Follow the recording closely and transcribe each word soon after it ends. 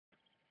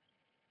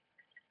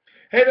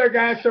Hey there,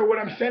 guys. So what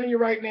I'm sending you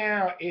right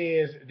now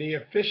is the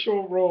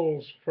official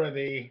rules for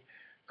the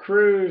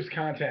cruise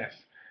contest.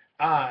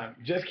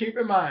 Just keep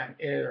in mind,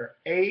 there are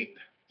 8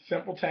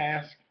 simple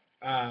tasks.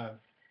 Uh,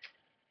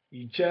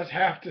 you just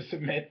have to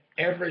submit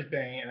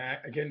everything, and I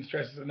can't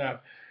stress this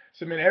enough.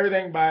 Submit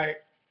everything by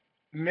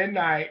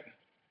midnight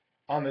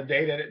on the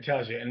day that it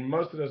tells you, and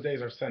most of those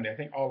days are Sunday. I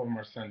think all of them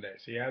are Sunday.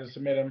 So you have to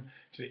submit them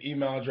to the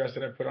email address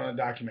that I put on the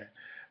document.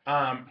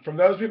 From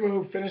those people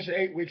who finish the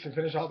 8 weeks and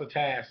finish all the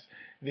tasks,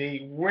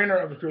 the winner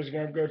of the cruise is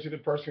going to go to the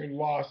person who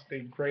lost the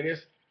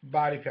greatest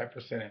body fat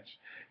percentage.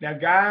 Now,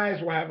 guys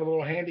will have a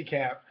little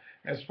handicap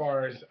as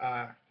far as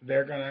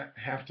they're going to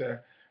have to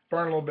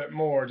burn a little bit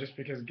more just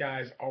because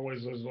guys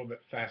always lose a little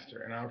bit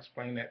faster. And I'll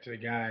explain that to the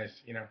guys,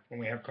 when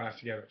we have class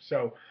together.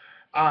 So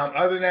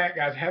other than that,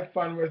 guys, have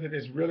fun with it.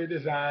 It's really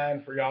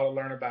designed for y'all to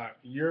learn about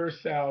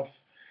yourself,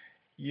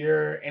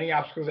 any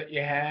obstacles that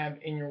you have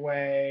in your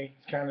way.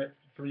 It's kind of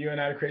for you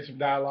and I to create some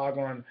dialogue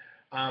on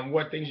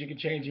what things you can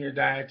change in your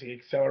diet to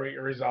accelerate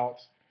your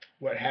results,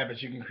 what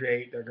habits you can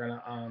create. They're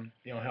gonna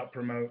help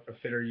promote a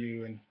fitter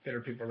you and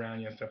fitter people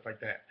around you and stuff like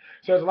that.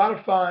 So it's a lot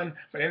of fun.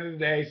 But at the end of the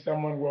day,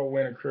 someone will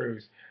win a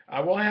cruise.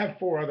 We'll have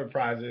 4 other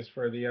prizes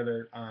for the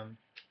other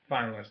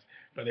finalists,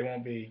 but they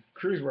won't be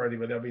cruise worthy,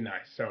 but they'll be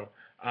nice. So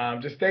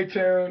just stay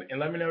tuned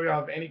and let me know if y'all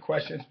have any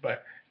questions,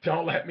 but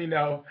don't let me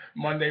know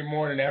Monday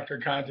morning after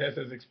the contest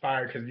has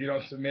expired, because if you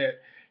don't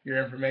submit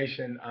your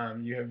information,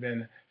 you have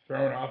been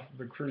thrown off of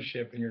the cruise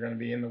ship and you're going to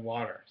be in the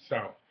water.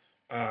 So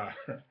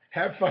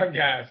have fun,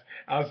 guys.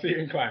 I'll see you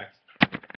in class.